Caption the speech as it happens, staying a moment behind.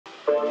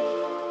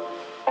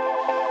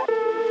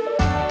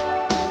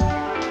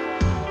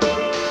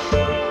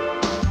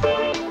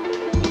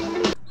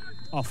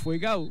Off we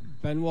go.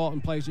 Ben Wharton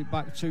plays it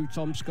back to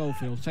Tom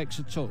Schofield. Takes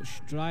a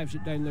touch, drives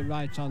it down the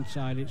right-hand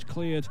side. It's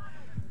cleared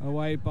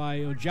away by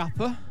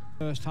Ojapa.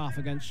 First half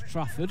against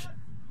Trafford.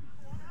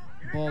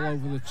 Ball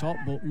over the top,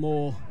 but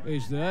Moore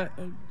is there.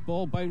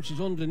 Ball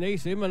bounces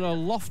underneath him, and a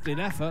lofted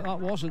effort.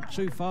 That wasn't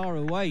too far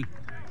away.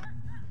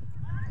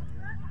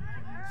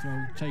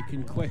 Throw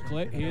taken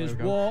quickly. Here's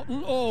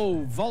Wharton.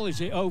 Oh, volleys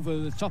it over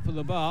the top of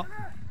the bar.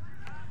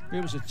 It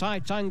was a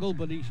tight angle,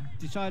 but he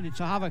decided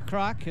to have a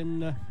crack,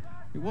 and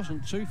it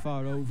wasn't too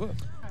far over.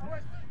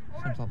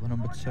 Seems like the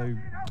number 2,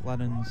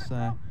 Glennon's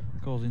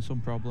causing some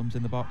problems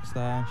in the box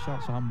there.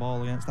 Shots a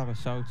handball against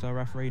Avasoto.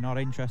 Referee not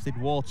interested.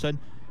 Wharton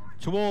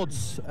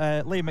towards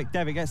Liam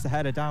McDevitt, gets the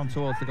header down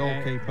towards the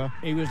goalkeeper.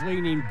 He was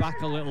leaning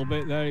back a little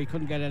bit there. He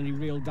couldn't get any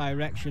real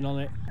direction on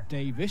it.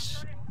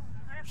 Davis.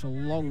 It's a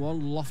long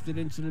one, lofted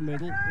into the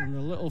middle, and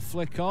a little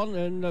flick on,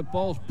 and the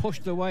ball's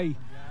pushed away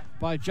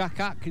by Jack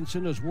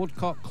Atkinson as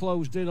Woodcock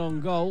closed in on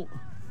goal.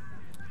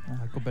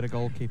 A good bit of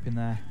goalkeeping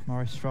there,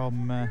 Morris,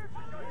 from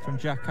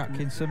Jack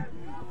Atkinson.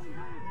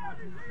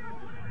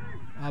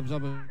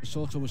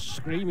 Abasoto was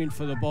screaming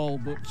for the ball,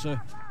 but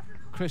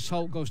Chris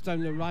Holt goes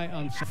down the right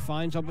hand side,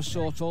 finds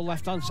Abasoto,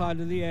 left hand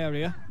side of the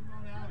area.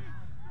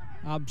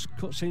 Abs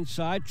cuts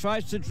inside,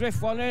 tries to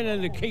drift one in,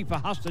 and the keeper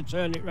has to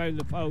turn it round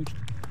the post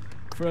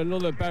for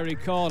another Berry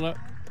corner,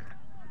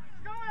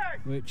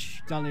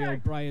 which Danny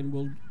O'Brien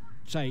will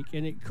take.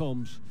 In it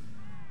comes.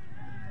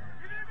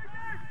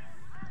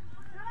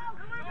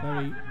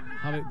 Berry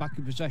have it back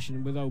in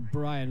possession with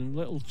O'Brien.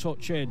 Little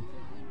touch in.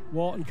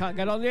 Wharton can't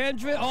get on the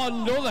edge of it. Oh,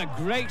 another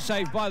great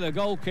save by the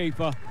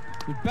goalkeeper.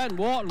 With Ben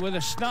Wharton with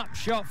a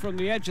snapshot from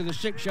the edge of the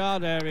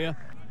 6-yard area.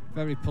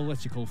 Very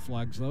political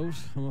flags,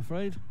 those, I'm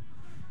afraid.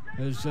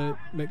 As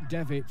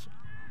McDevitt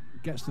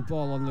gets the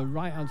ball on the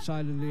right-hand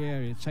side of the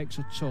area, takes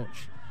a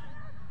touch.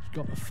 He's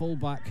got the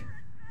full-back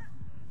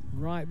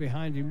right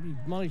behind him.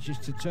 He manages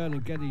to turn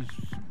and get his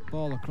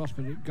ball across,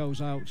 but it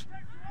goes out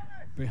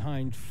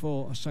behind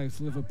for a South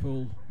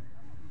Liverpool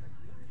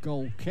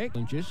goal kick.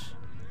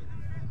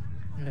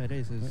 Yeah, it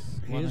is.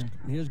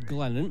 Here's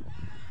Glennon.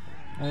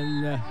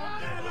 And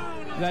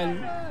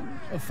then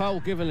a foul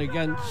given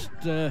against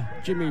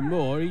Jimmy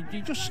Moore.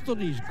 He just stood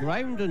his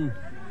ground, and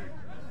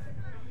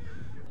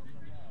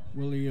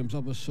Williams,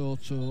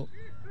 Abasoto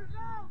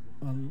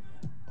and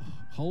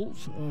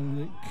Holt,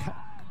 and it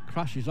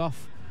crashes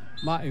off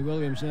Matty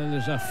Williams, and then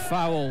there's a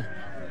foul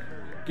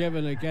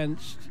given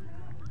against,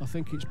 I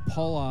think it's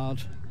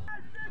Pollard.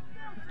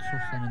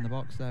 Tussling in the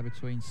box there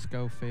between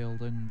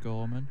Schofield and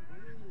Gorman.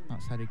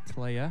 That's headed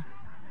clear.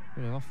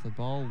 Bit of off the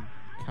ball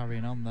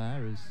carrying on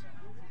there as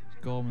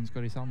Gorman's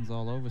got his hands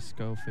all over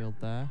Schofield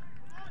there.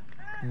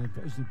 Yeah,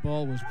 but as the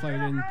ball was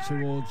played in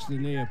towards the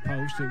near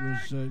post, it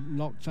was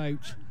knocked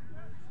out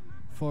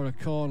for a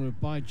corner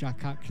by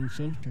Jack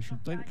Atkinson, I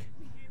should think,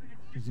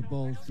 as the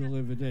ball's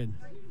delivered in.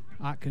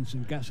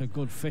 Atkinson gets a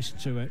good fist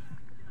to it,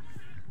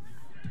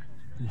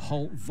 and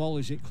Holt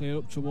volleys it clear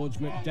up towards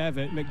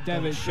McDevitt.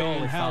 McDevitt's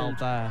being held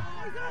there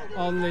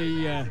on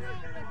the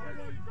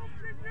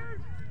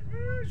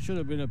should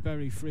have been a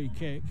Berry free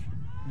kick.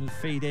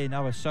 Feed in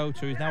Abasoto,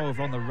 who's now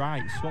over on the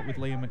right, swap with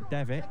Liam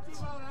McDevitt,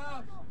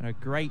 and a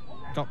great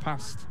got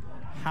past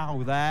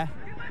Howe there,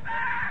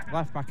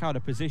 left back out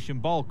of position.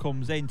 Ball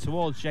comes in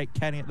towards Jake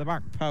Kenny at the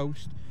back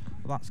post,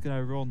 but that's going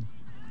to run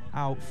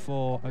out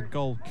for a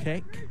goal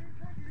kick.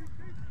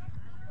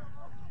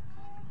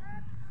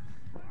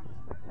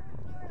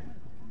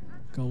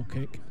 Goal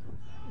kick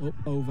up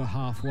over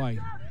halfway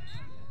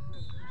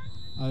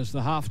as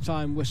the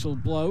half-time whistle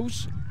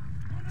blows.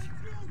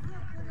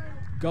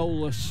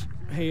 Goalless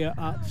here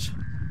at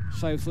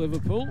South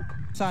Liverpool.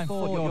 Time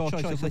for your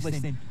choice of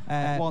listening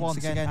once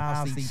again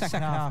as the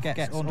second half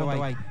gets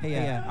underway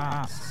here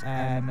at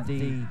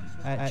the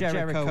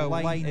Jericho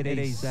Lane. It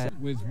is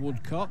with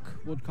Woodcock.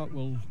 Woodcock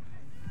will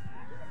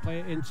play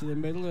it into the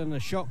middle, and a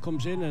shot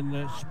comes in, and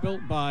it's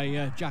built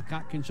by Jack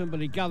Atkinson, but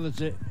he gathers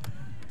it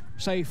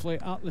safely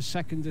at the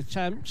second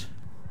attempt.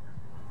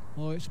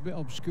 Oh, it's a bit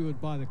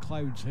obscured by the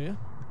clouds here.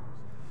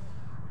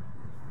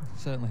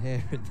 Certainly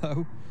hear it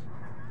though.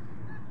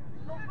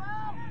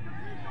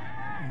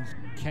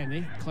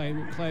 Kenny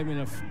claiming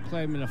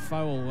a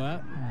foul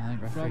there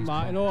from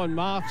Martin. Oh, and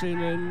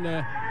Martin and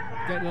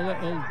getting a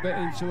little bit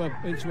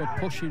into a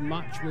pushing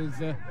match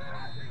with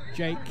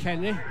Jake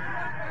Kenny.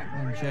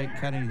 And Jake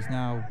Kenny's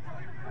now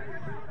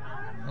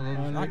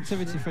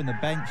activity from the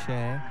bench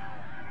here.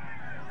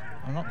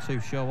 I'm not too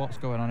sure what's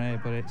going on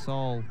here, but it's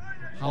all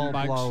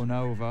blown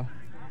over.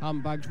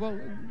 Handbags. Well,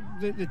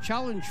 the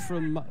challenge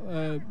from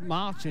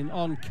Martin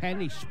on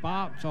Kenny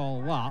sparked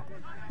all that.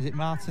 Is it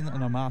Martin?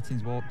 No,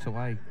 Martin's walked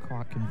away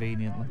quite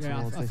conveniently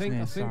towards this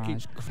near side. I think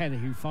it's Kenny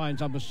who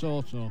finds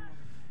Abasoto.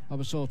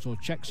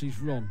 Abasoto checks his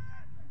run.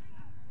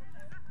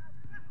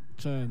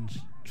 Turns.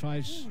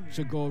 Tries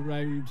to go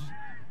round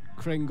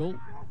Kringle.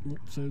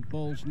 But the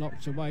ball's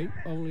knocked away.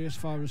 Only as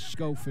far as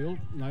Schofield.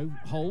 Now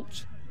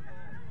Holt.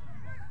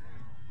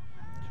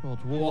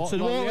 Towards Wharton.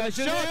 Wharton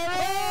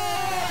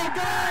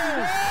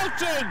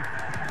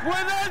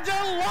with a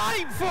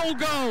delightful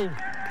goal.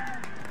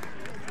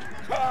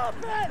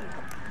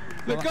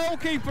 The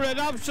goalkeeper had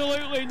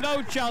absolutely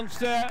no chance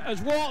there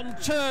as Wharton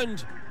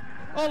turned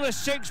on a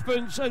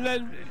sixpence and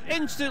then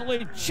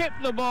instantly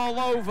chipped the ball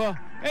over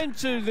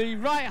into the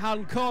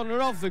right-hand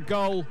corner of the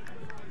goal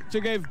to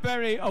give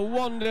Bury a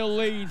 1-0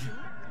 lead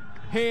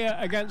here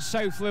against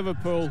South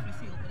Liverpool.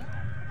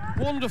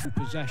 Wonderful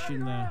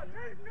possession there.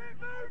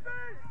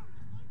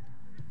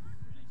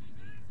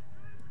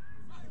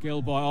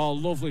 Gilboy, oh,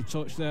 lovely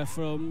touch there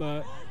from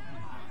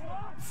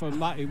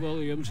Matty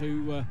Williams,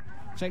 who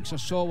takes a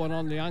sore one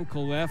on the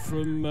ankle there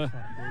from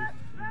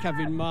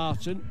Kevin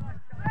Martin.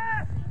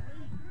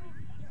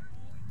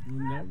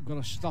 And, got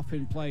a stop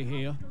in play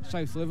here.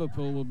 South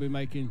Liverpool will be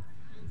making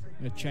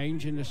a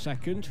change in the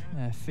second.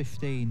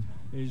 15.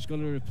 He's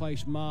going to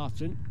replace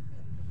Martin.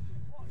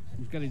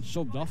 He's getting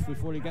subbed off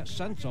before he gets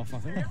sent off, I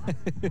think.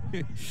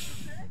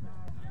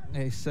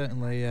 It's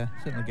certainly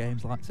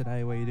games like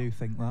today where you do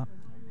think that.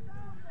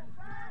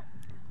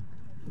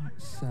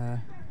 It's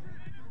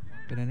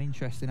been an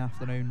interesting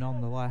afternoon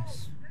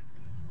nonetheless.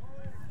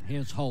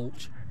 Here's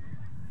Holt.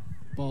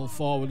 Ball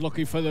forward,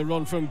 looking for the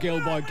run from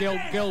Gilboy.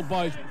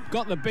 Gilboy's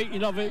got the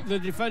beating of it, the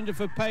defender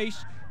for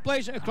pace,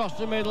 plays it across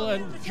the middle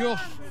and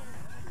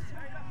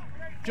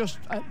just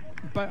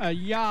about a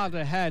yard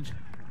ahead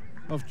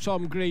of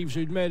Tom Greaves,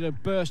 who'd made a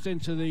burst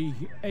into the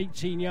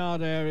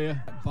 18-yard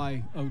area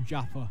by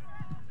Ojapa.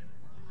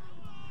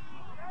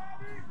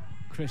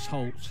 Chris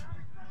Holt,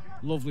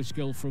 lovely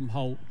skill from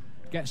Holt,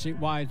 gets it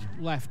wide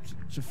left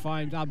to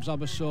find Abs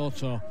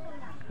Abasoto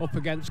up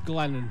against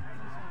Glennon.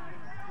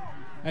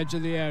 Edge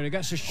of the area,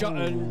 gets a shot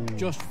and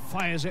just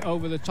fires it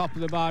over the top of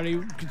the bar. He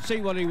could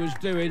see what he was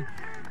doing,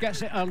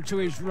 gets it onto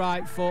his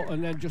right foot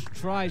and then just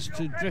tries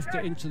to drift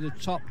it into the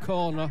top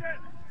corner,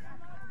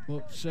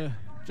 but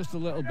just a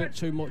little bit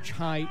too much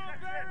height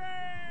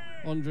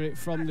under it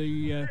from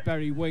the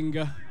Bury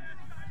winger.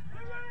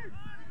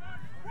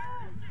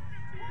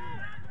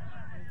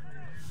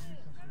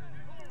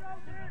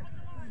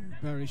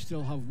 Bury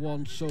still have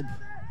one sub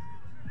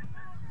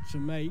to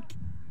make.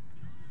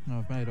 No,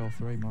 I've made all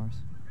three, Morris.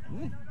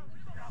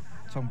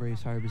 Tom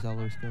Greaves, Harry Brazell,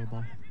 Lewis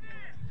Gilboy.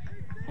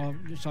 Oh,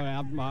 sorry,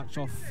 I've marked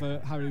off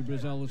Harry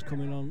Brazell as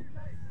coming on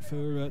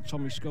for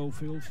Tommy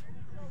Schofield.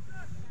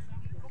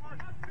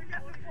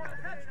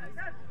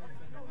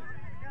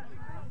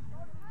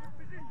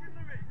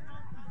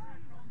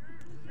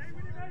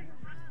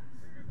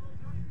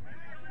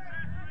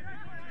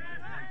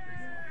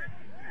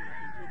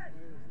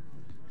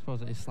 I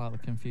suppose it is slightly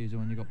confusing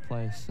when you've got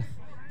players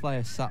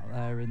sat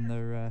there in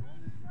their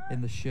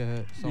in the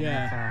shirts on the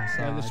far side.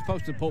 Yeah, they're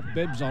supposed to put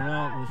bibs on,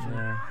 aren't they?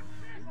 Yeah.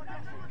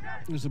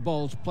 As the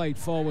ball's played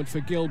forward for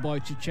Gilboy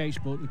to chase,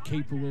 but the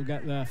keeper will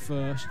get there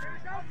first.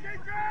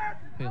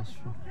 Appeals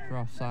for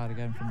offside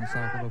again from the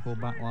South Liverpool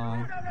back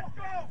line.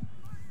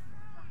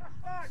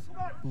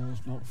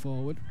 Ball's knocked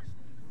forward.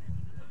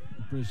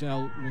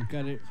 Brazell will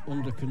get it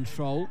under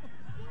control.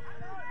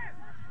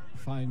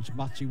 Finds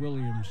Matty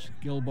Williams.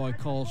 Gilboy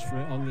calls for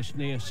it on this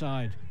near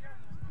side.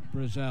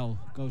 Brazell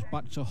goes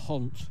back to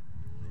Hunt.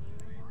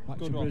 Back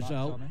to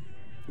Brazell.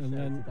 And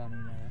then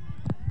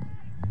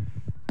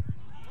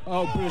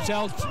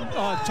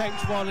Brazell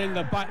takes one in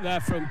the back there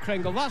from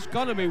Kringle. That's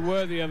got to be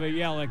worthy of a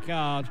yellow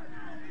card.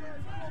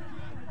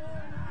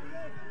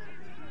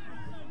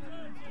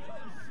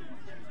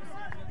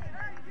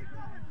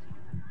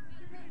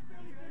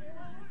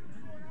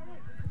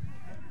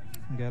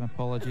 Again,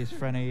 apologies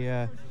for any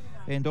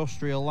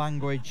industrial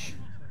language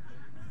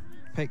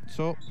picked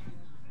up.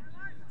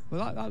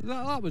 Well,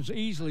 that was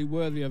easily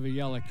worthy of a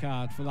yellow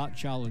card for that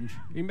challenge.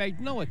 He made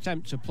no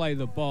attempt to play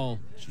the ball.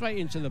 Straight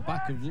into the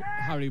back of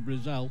Harry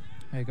Brazell.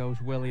 Here goes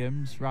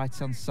Williams,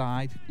 right-hand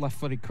side,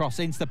 left-footed cross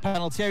into the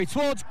penalty area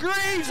towards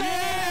Greaves.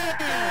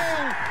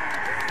 Yeah!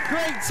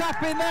 Great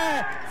tap in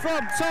there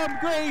from Tom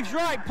Greaves.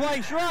 Right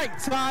place, right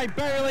time.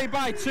 Bury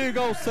by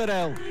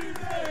 2-0.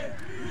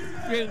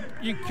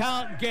 You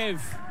can't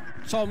give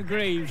Tom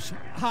Greaves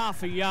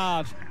half a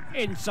yard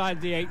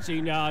inside the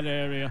 18-yard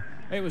area.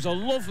 It was a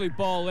lovely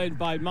ball in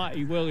by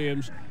Matty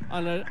Williams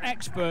and an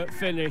expert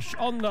finish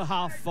on the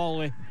half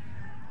volley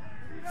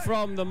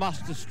from the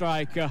master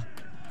striker.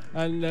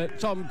 And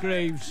Tom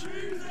Greaves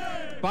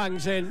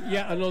bangs in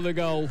yet another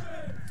goal.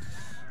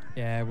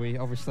 Yeah, we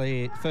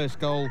obviously, first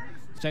goal.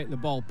 Take the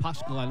ball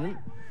past Glennon.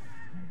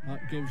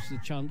 That gives the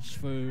chance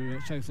for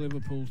South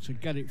Liverpool to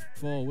get it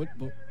forward,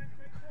 but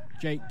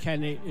Jake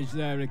Kenny is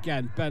there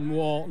again. Ben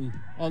Wharton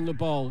on the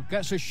ball.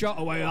 Gets a shot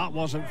away, that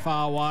wasn't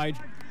far wide.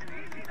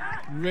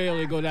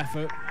 Really good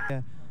effort.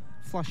 Yeah,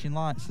 flashing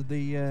lights of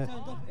the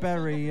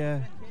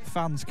Bury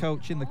fans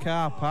coach in the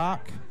car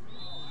park.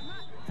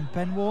 And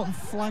Ben Wharton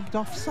flagged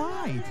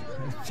offside.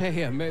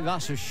 Dear me,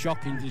 that's a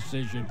shocking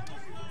decision.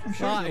 I'm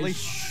sure that is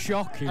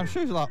shocking. I'm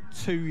sure he's like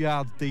 2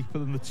 yards deeper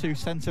than the two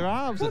centre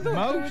halves at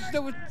most.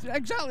 There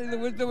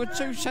were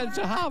two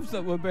centre halves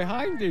that were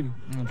behind him.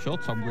 I'm sure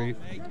Tom Greaves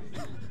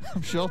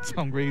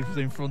was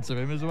in front of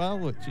him as well,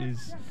 which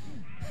is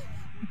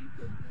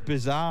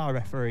bizarre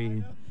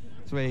refereeing.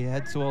 As we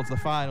head towards the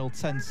final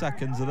 10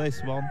 seconds of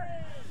this one,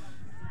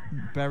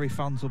 Bury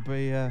fans will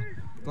be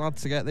Glad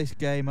to get this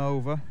game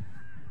over.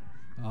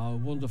 Oh,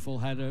 wonderful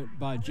header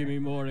by Jimmy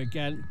Moore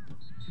again.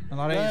 And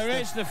there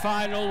is the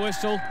final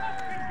whistle.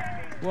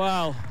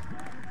 Well,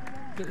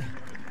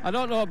 I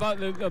don't know about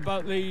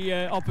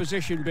the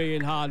opposition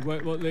being hard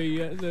work, but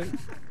the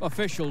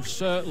officials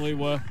certainly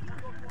were.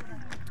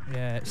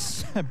 Yeah,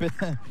 it's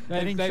been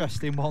an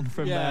interesting one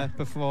from their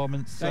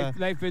performance.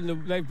 They've been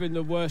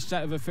the worst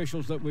set of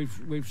officials that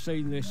we've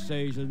seen this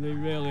season. They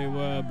really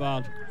were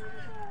bad.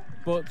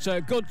 But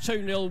good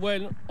 2-0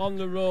 win on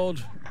the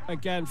road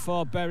again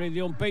for Bury. The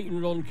unbeaten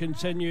run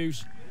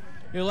continues.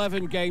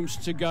 11 games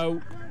to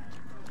go.